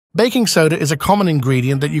Baking soda is a common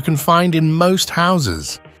ingredient that you can find in most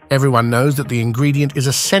houses. Everyone knows that the ingredient is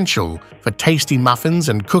essential for tasty muffins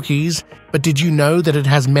and cookies, but did you know that it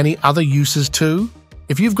has many other uses too?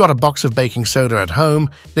 If you've got a box of baking soda at home,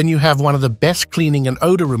 then you have one of the best cleaning and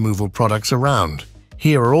odor removal products around.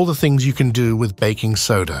 Here are all the things you can do with baking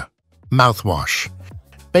soda. Mouthwash.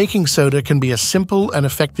 Baking soda can be a simple and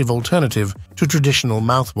effective alternative to traditional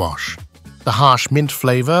mouthwash. The harsh mint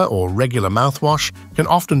flavor or regular mouthwash can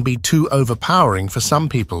often be too overpowering for some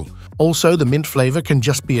people. Also, the mint flavor can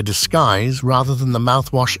just be a disguise rather than the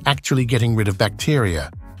mouthwash actually getting rid of bacteria.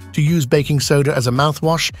 To use baking soda as a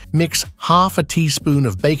mouthwash, mix half a teaspoon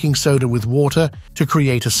of baking soda with water to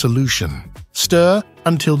create a solution. Stir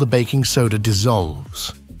until the baking soda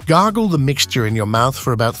dissolves. Gargle the mixture in your mouth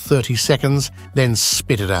for about 30 seconds, then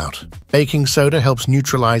spit it out. Baking soda helps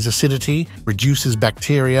neutralize acidity, reduces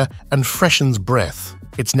bacteria, and freshens breath.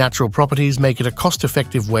 Its natural properties make it a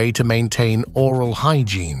cost-effective way to maintain oral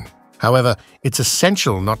hygiene. However, it's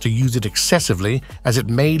essential not to use it excessively as it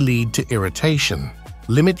may lead to irritation.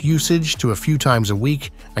 Limit usage to a few times a week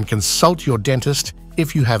and consult your dentist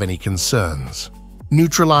if you have any concerns.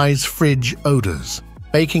 Neutralize fridge odors.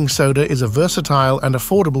 Baking soda is a versatile and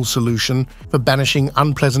affordable solution for banishing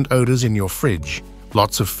unpleasant odors in your fridge.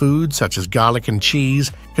 Lots of food, such as garlic and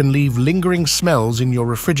cheese, can leave lingering smells in your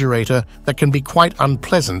refrigerator that can be quite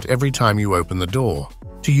unpleasant every time you open the door.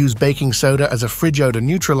 To use baking soda as a fridge odor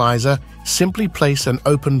neutralizer, simply place an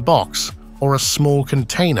open box or a small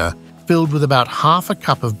container filled with about half a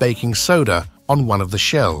cup of baking soda on one of the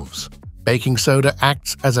shelves. Baking soda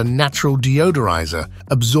acts as a natural deodorizer,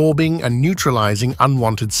 absorbing and neutralizing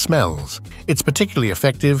unwanted smells. It's particularly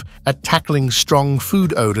effective at tackling strong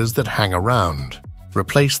food odors that hang around.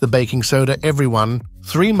 Replace the baking soda every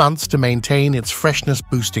 3 months to maintain its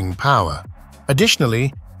freshness-boosting power.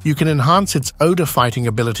 Additionally, you can enhance its odor-fighting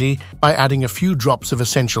ability by adding a few drops of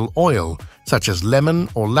essential oil, such as lemon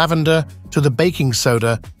or lavender, to the baking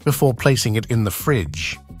soda before placing it in the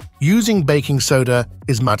fridge. Using baking soda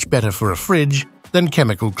is much better for a fridge than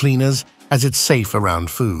chemical cleaners as it's safe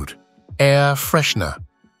around food. Air freshener.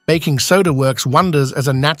 Baking soda works wonders as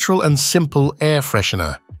a natural and simple air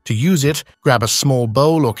freshener. To use it, grab a small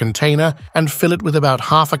bowl or container and fill it with about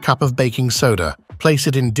half a cup of baking soda. Place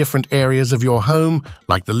it in different areas of your home,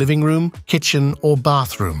 like the living room, kitchen, or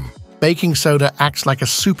bathroom. Baking soda acts like a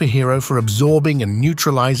superhero for absorbing and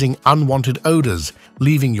neutralizing unwanted odors,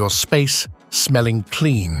 leaving your space smelling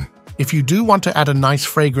clean. If you do want to add a nice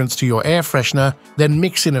fragrance to your air freshener, then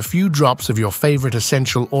mix in a few drops of your favorite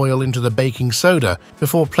essential oil into the baking soda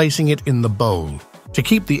before placing it in the bowl. To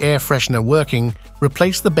keep the air freshener working,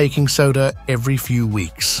 replace the baking soda every few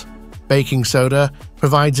weeks. Baking soda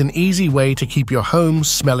provides an easy way to keep your home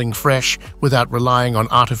smelling fresh without relying on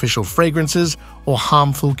artificial fragrances or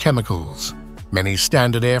harmful chemicals. Many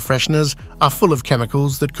standard air fresheners are full of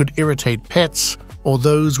chemicals that could irritate pets or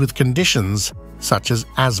those with conditions such as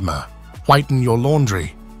asthma. Whiten your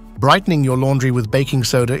laundry. Brightening your laundry with baking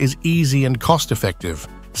soda is easy and cost-effective.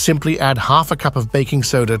 Simply add half a cup of baking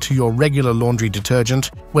soda to your regular laundry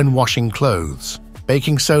detergent when washing clothes.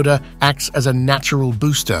 Baking soda acts as a natural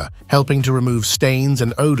booster, helping to remove stains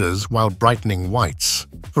and odors while brightening whites.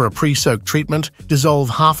 For a pre-soak treatment, dissolve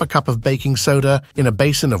half a cup of baking soda in a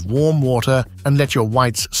basin of warm water and let your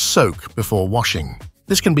whites soak before washing.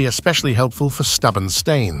 This can be especially helpful for stubborn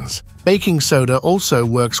stains. Baking soda also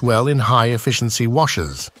works well in high-efficiency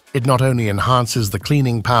washers. It not only enhances the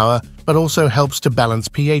cleaning power, but also helps to balance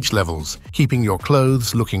pH levels, keeping your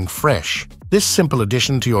clothes looking fresh. This simple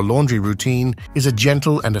addition to your laundry routine is a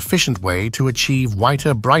gentle and efficient way to achieve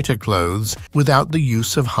whiter, brighter clothes without the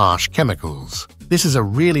use of harsh chemicals. This is a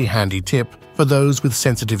really handy tip for those with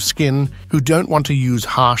sensitive skin who don't want to use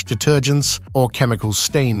harsh detergents or chemical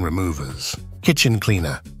stain removers. Kitchen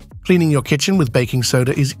cleaner. Cleaning your kitchen with baking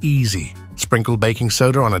soda is easy. Sprinkle baking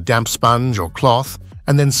soda on a damp sponge or cloth,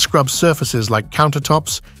 and then scrub surfaces like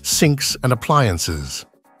countertops, sinks, and appliances.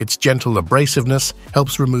 Its gentle abrasiveness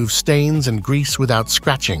helps remove stains and grease without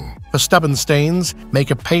scratching. For stubborn stains,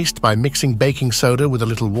 make a paste by mixing baking soda with a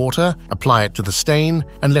little water, apply it to the stain,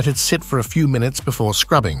 and let it sit for a few minutes before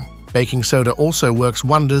scrubbing. Baking soda also works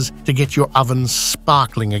wonders to get your oven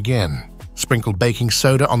sparkling again. Sprinkle baking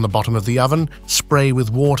soda on the bottom of the oven, spray with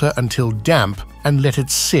water until damp, and let it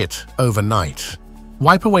sit overnight.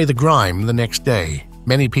 Wipe away the grime the next day.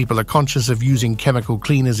 Many people are conscious of using chemical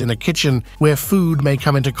cleaners in a kitchen where food may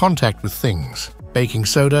come into contact with things. Baking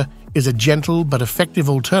soda is a gentle but effective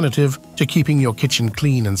alternative to keeping your kitchen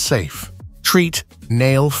clean and safe. Treat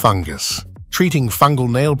nail fungus. Treating fungal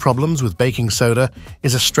nail problems with baking soda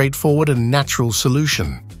is a straightforward and natural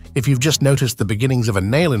solution. If you've just noticed the beginnings of a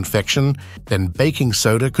nail infection, then baking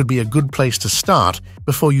soda could be a good place to start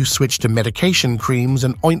before you switch to medication creams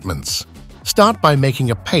and ointments. Start by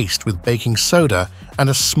making a paste with baking soda and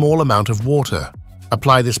a small amount of water.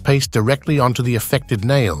 Apply this paste directly onto the affected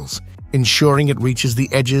nails, ensuring it reaches the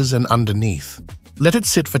edges and underneath. Let it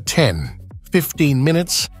sit for 10–15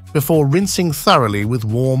 minutes before rinsing thoroughly with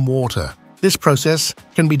warm water. This process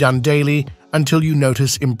can be done daily until you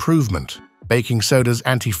notice improvement. Baking soda's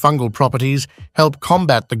antifungal properties help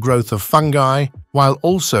combat the growth of fungi while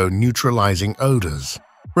also neutralizing odors.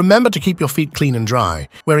 Remember to keep your feet clean and dry,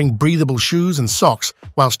 wearing breathable shoes and socks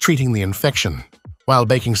whilst treating the infection. While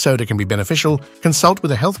baking soda can be beneficial, consult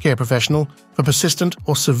with a healthcare professional for persistent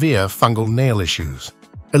or severe fungal nail issues.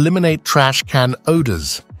 Eliminate trash can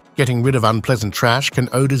odors. Getting rid of unpleasant trash can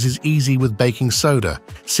odors is easy with baking soda.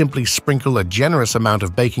 Simply sprinkle a generous amount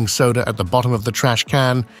of baking soda at the bottom of the trash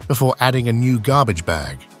can before adding a new garbage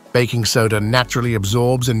bag. Baking soda naturally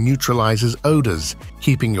absorbs and neutralizes odors,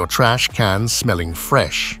 keeping your trash cans smelling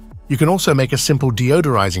fresh. You can also make a simple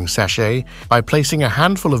deodorizing sachet by placing a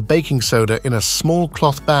handful of baking soda in a small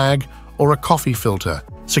cloth bag or a coffee filter,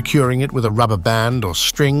 securing it with a rubber band or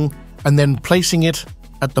string, and then placing it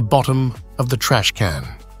at the bottom of the trash can.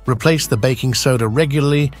 Replace the baking soda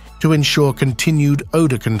regularly to ensure continued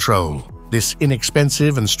odor control. This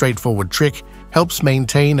inexpensive and straightforward trick helps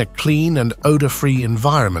maintain a clean and odor-free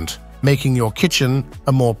environment, making your kitchen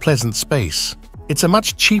a more pleasant space. It's a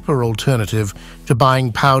much cheaper alternative to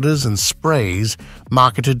buying powders and sprays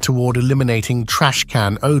marketed toward eliminating trash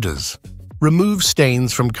can odors. Remove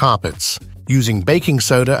stains from carpets. Using baking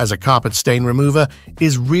soda as a carpet stain remover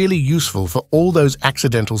is really useful for all those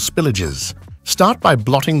accidental spillages. Start by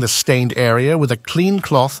blotting the stained area with a clean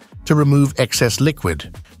cloth to remove excess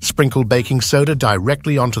liquid. Sprinkle baking soda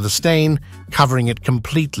directly onto the stain, covering it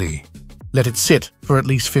completely. Let it sit for at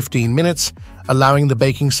least 15 minutes, allowing the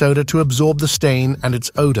baking soda to absorb the stain and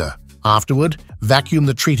its odor. Afterward, vacuum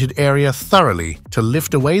the treated area thoroughly to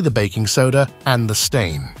lift away the baking soda and the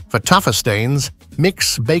stain. For tougher stains,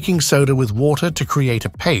 mix baking soda with water to create a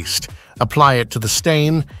paste, apply it to the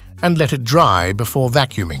stain, and let it dry before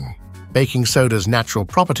vacuuming. Baking soda's natural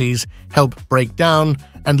properties help break down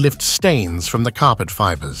and lift stains from the carpet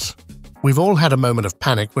fibers. We've all had a moment of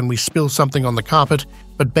panic when we spill something on the carpet,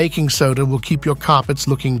 but baking soda will keep your carpets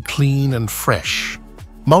looking clean and fresh.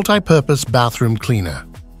 Multipurpose bathroom cleaner.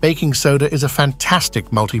 Baking soda is a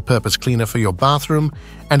fantastic multi-purpose cleaner for your bathroom,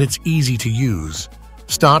 and it's easy to use.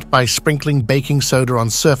 Start by sprinkling baking soda on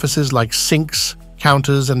surfaces like sinks,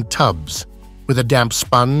 counters, and tubs. With a damp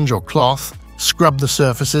sponge or cloth, scrub the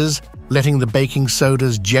surfaces, letting the baking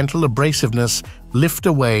soda's gentle abrasiveness lift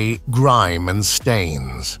away grime and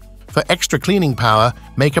stains. For extra cleaning power,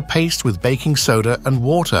 make a paste with baking soda and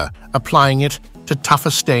water, applying it to tougher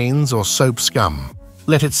stains or soap scum.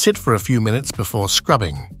 Let it sit for a few minutes before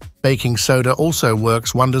scrubbing. Baking soda also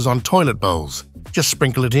works wonders on toilet bowls. Just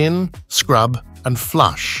sprinkle it in, scrub, and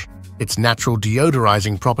flush. Its natural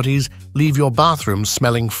deodorizing properties leave your bathroom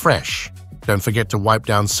smelling fresh. Don't forget to wipe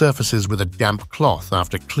down surfaces with a damp cloth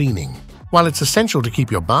after cleaning. While it's essential to keep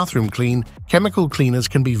your bathroom clean, chemical cleaners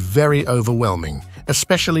can be very overwhelming,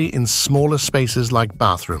 especially in smaller spaces like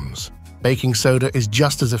bathrooms. Baking soda is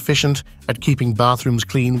just as efficient at keeping bathrooms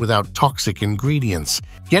clean without toxic ingredients.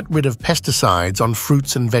 Get rid of pesticides on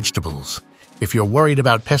fruits and vegetables. If you're worried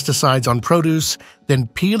about pesticides on produce, then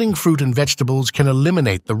peeling fruit and vegetables can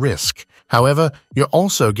eliminate the risk. However, you're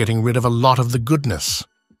also getting rid of a lot of the goodness.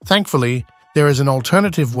 Thankfully, there is an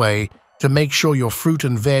alternative way to make sure your fruit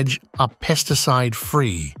and veg are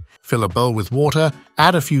pesticide-free. Fill a bowl with water,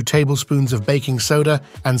 add a few tablespoons of baking soda,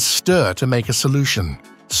 and stir to make a solution.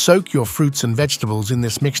 Soak your fruits and vegetables in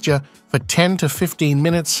this mixture for 10 to 15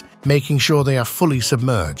 minutes, making sure they are fully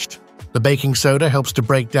submerged. The baking soda helps to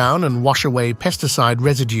break down and wash away pesticide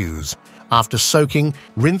residues. After soaking,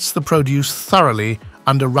 rinse the produce thoroughly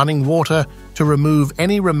under running water to remove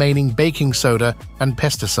any remaining baking soda and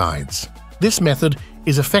pesticides. This method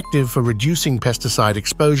is effective for reducing pesticide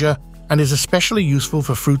exposure and is especially useful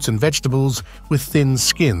for fruits and vegetables with thin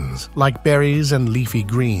skins, like berries and leafy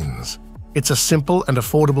greens. It's a simple and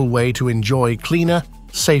affordable way to enjoy cleaner,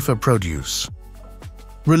 safer produce.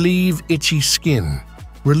 Relieve itchy skin.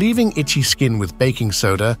 Relieving itchy skin with baking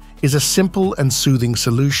soda is a simple and soothing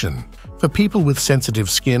solution. For people with sensitive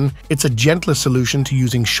skin, it's a gentler solution to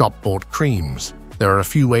using shop-bought creams. There are a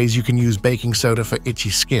few ways you can use baking soda for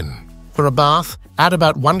itchy skin. For a bath, add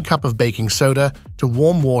about 1 cup of baking soda to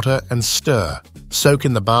warm water and stir. Soak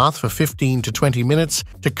in the bath for 15 to 20 minutes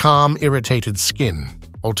to calm irritated skin.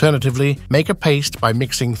 Alternatively, make a paste by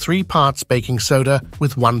mixing 3 parts baking soda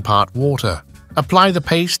with 1 part water. Apply the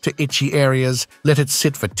paste to itchy areas, let it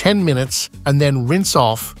sit for 10 minutes, and then rinse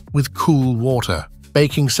off with cool water.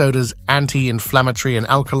 Baking soda's anti-inflammatory and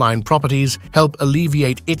alkaline properties help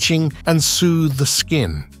alleviate itching and soothe the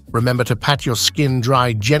skin. Remember to pat your skin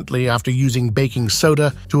dry gently after using baking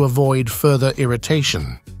soda to avoid further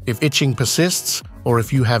irritation. If itching persists, or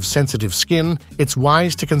if you have sensitive skin, it's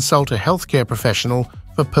wise to consult a healthcare professional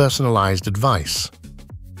for personalized advice.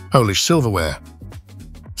 Polish silverware.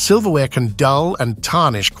 Silverware can dull and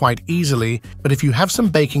tarnish quite easily, but if you have some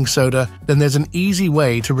baking soda, then there's an easy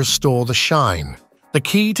way to restore the shine. The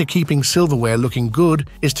key to keeping silverware looking good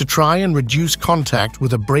is to try and reduce contact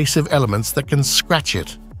with abrasive elements that can scratch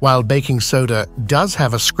it. While baking soda does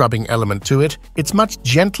have a scrubbing element to it, it's much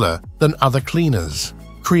gentler than other cleaners.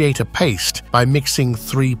 Create a paste by mixing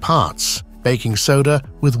 3 parts baking soda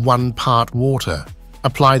with 1 part water.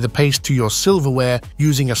 Apply the paste to your silverware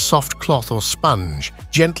using a soft cloth or sponge,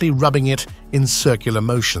 gently rubbing it in circular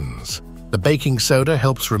motions. The baking soda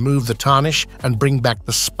helps remove the tarnish and bring back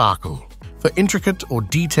the sparkle. For intricate or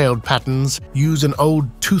detailed patterns, use an old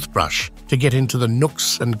toothbrush to get into the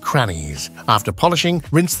nooks and crannies. After polishing,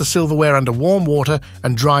 rinse the silverware under warm water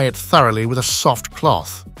and dry it thoroughly with a soft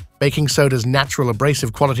cloth. Baking soda's natural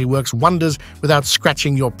abrasive quality works wonders without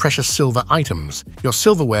scratching your precious silver items. Your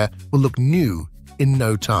silverware will look new in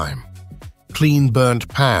no time. Clean burnt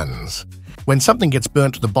pans. When something gets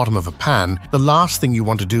burnt to the bottom of a pan, the last thing you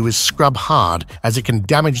want to do is scrub hard, as it can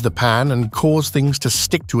damage the pan and cause things to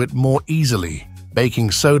stick to it more easily.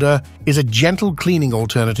 Baking soda is a gentle cleaning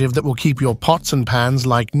alternative that will keep your pots and pans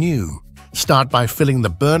like new. Start by filling the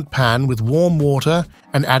burnt pan with warm water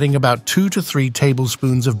and adding about 2 to 3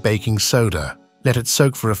 tablespoons of baking soda. Let it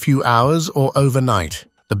soak for a few hours or overnight.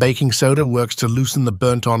 The baking soda works to loosen the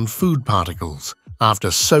burnt-on food particles.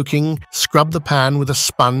 After soaking, scrub the pan with a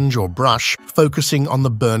sponge or brush, focusing on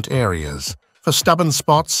the burnt areas. For stubborn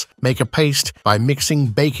spots, make a paste by mixing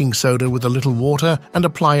baking soda with a little water and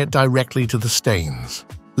apply it directly to the stains.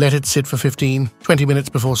 Let it sit for 15-20 minutes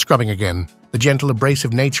before scrubbing again. The gentle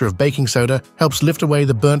abrasive nature of baking soda helps lift away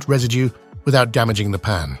the burnt residue without damaging the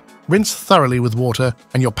pan. Rinse thoroughly with water,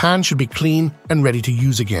 and your pan should be clean and ready to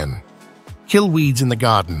use again. Kill weeds in the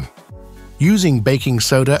garden. Using baking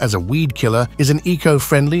soda as a weed killer is an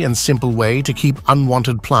eco-friendly and simple way to keep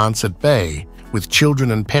unwanted plants at bay. With children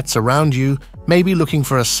and pets around you, maybe looking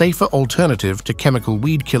for a safer alternative to chemical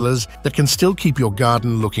weed killers that can still keep your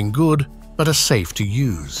garden looking good, but are safe to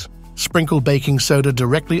use. Sprinkle baking soda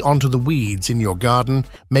directly onto the weeds in your garden,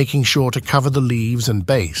 making sure to cover the leaves and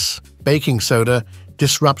base. Baking soda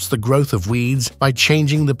disrupts the growth of weeds by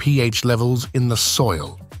changing the pH levels in the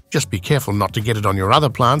soil. Just be careful not to get it on your other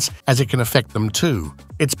plants, as it can affect them too.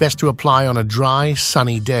 It's best to apply on a dry,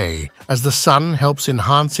 sunny day, as the sun helps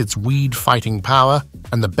enhance its weed-fighting power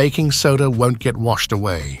and the baking soda won't get washed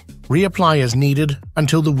away. Reapply as needed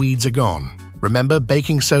until the weeds are gone. Remember,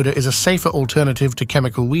 baking soda is a safer alternative to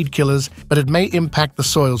chemical weed killers, but it may impact the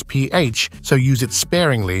soil's pH, so use it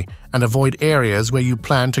sparingly and avoid areas where you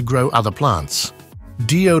plan to grow other plants.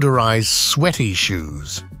 Deodorize sweaty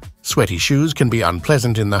shoes. Sweaty shoes can be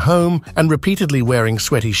unpleasant in the home, and repeatedly wearing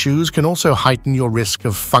sweaty shoes can also heighten your risk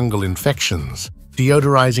of fungal infections.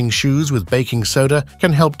 Deodorizing shoes with baking soda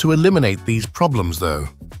can help to eliminate these problems, though.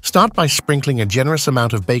 Start by sprinkling a generous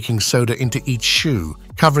amount of baking soda into each shoe,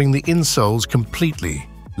 covering the insoles completely.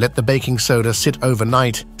 Let the baking soda sit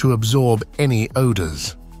overnight to absorb any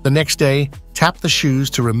odors. The next day, tap the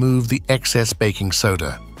shoes to remove the excess baking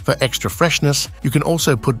soda. For extra freshness, you can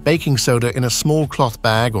also put baking soda in a small cloth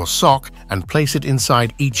bag or sock and place it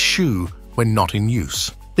inside each shoe when not in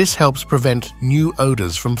use. This helps prevent new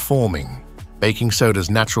odors from forming. Baking soda's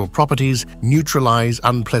natural properties neutralize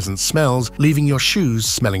unpleasant smells, leaving your shoes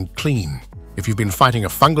smelling clean. If you've been fighting a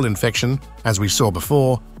fungal infection, as we saw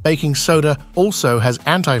before, baking soda also has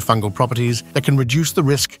antifungal properties that can reduce the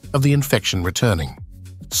risk of the infection returning.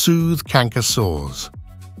 Soothe canker sores.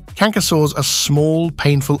 Canker sores are small,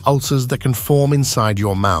 painful ulcers that can form inside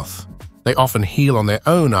your mouth. They often heal on their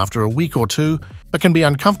own after a week or two, but can be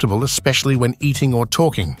uncomfortable, especially when eating or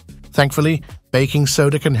talking. Thankfully, baking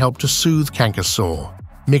soda can help to soothe canker sore.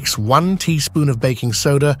 Mix 1 teaspoon of baking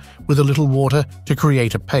soda with a little water to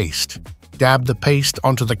create a paste. Dab the paste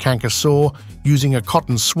onto the canker sore using a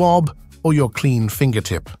cotton swab or your clean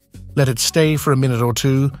fingertip. Let it stay for a minute or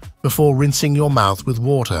two before rinsing your mouth with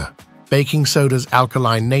water. Baking soda's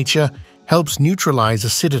alkaline nature helps neutralize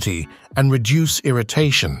acidity and reduce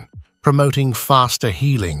irritation, promoting faster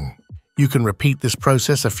healing. You can repeat this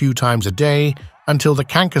process a few times a day until the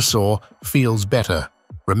canker sore feels better.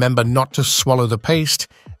 Remember not to swallow the paste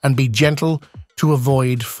and be gentle to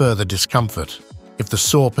avoid further discomfort. If the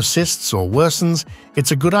sore persists or worsens,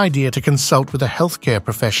 it's a good idea to consult with a healthcare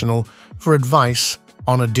professional for advice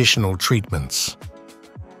on additional treatments.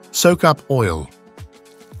 Soak up oil.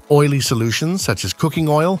 Oily solutions such as cooking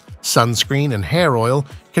oil, sunscreen, and hair oil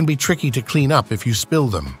can be tricky to clean up if you spill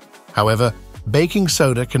them. However, baking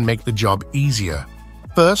soda can make the job easier.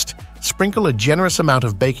 First, sprinkle a generous amount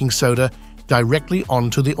of baking soda directly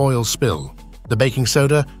onto the oil spill. The baking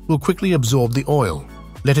soda will quickly absorb the oil.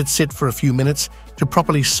 Let it sit for a few minutes to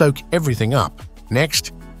properly soak everything up.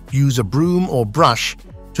 Next, use a broom or brush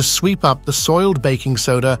to sweep up the soiled baking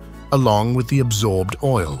soda along with the absorbed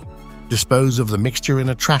oil. Dispose of the mixture in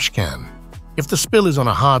a trash can. If the spill is on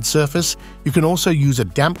a hard surface, you can also use a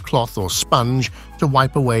damp cloth or sponge to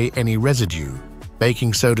wipe away any residue.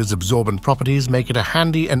 Baking soda's absorbent properties make it a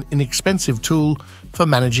handy and inexpensive tool for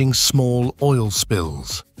managing small oil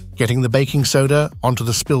spills. Getting the baking soda onto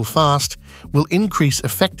the spill fast will increase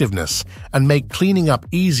effectiveness and make cleaning up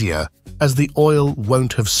easier as the oil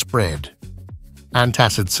won't have spread.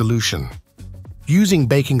 Antacid solution. Using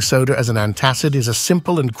baking soda as an antacid is a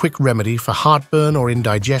simple and quick remedy for heartburn or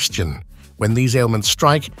indigestion. When these ailments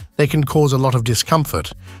strike, they can cause a lot of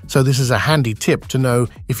discomfort, so this is a handy tip to know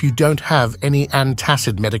if you don't have any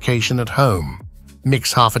antacid medication at home.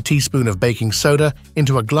 Mix half a teaspoon of baking soda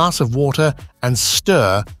into a glass of water and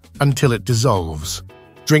stir until it dissolves.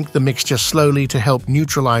 Drink the mixture slowly to help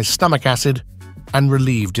neutralize stomach acid and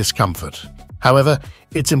relieve discomfort. However,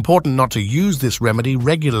 it's important not to use this remedy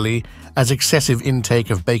regularly, as excessive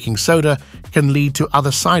intake of baking soda can lead to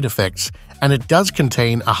other side effects, and it does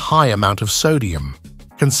contain a high amount of sodium.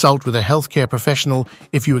 Consult with a healthcare professional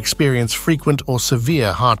if you experience frequent or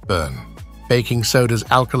severe heartburn. Baking soda's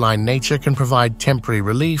alkaline nature can provide temporary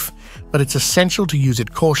relief, but it's essential to use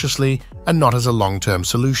it cautiously and not as a long-term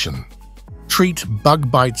solution. Treat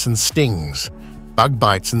bug bites and stings. Bug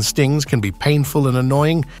bites and stings can be painful and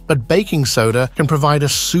annoying, but baking soda can provide a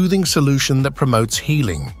soothing solution that promotes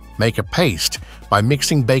healing. Make a paste by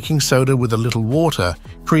mixing baking soda with a little water,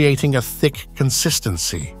 creating a thick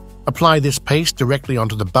consistency. Apply this paste directly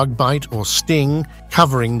onto the bug bite or sting,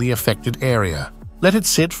 covering the affected area. Let it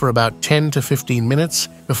sit for about 10 to 15 minutes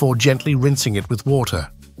before gently rinsing it with water.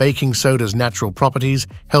 Baking soda's natural properties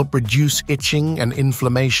help reduce itching and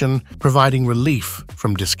inflammation, providing relief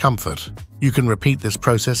from discomfort. You can repeat this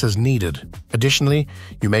process as needed. Additionally,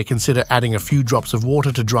 you may consider adding a few drops of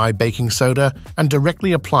water to dry baking soda and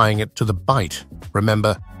directly applying it to the bite.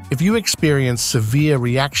 Remember, if you experience severe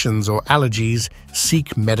reactions or allergies,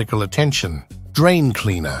 seek medical attention. Drain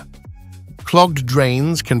cleaner. Clogged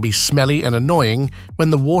drains can be smelly and annoying when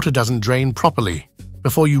the water doesn't drain properly.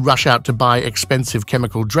 Before you rush out to buy expensive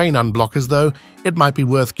chemical drain unblockers, though, it might be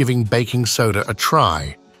worth giving baking soda a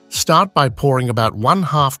try. Start by pouring about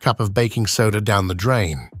 1/2 cup of baking soda down the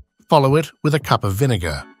drain. Follow it with a cup of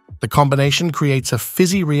vinegar. The combination creates a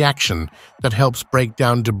fizzy reaction that helps break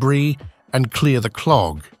down debris and clear the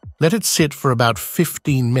clog. Let it sit for about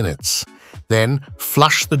 15 minutes. Then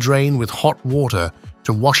flush the drain with hot water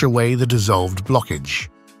to wash away the dissolved blockage.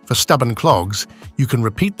 For stubborn clogs, you can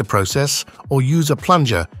repeat the process or use a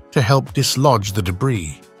plunger to help dislodge the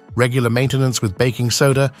debris. Regular maintenance with baking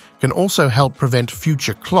soda can also help prevent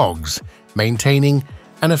future clogs, maintaining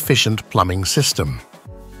an efficient plumbing system.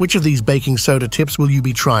 Which of these baking soda tips will you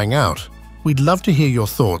be trying out? We'd love to hear your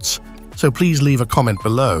thoughts, so please leave a comment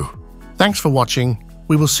below. Thanks for watching.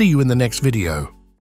 We will see you in the next video.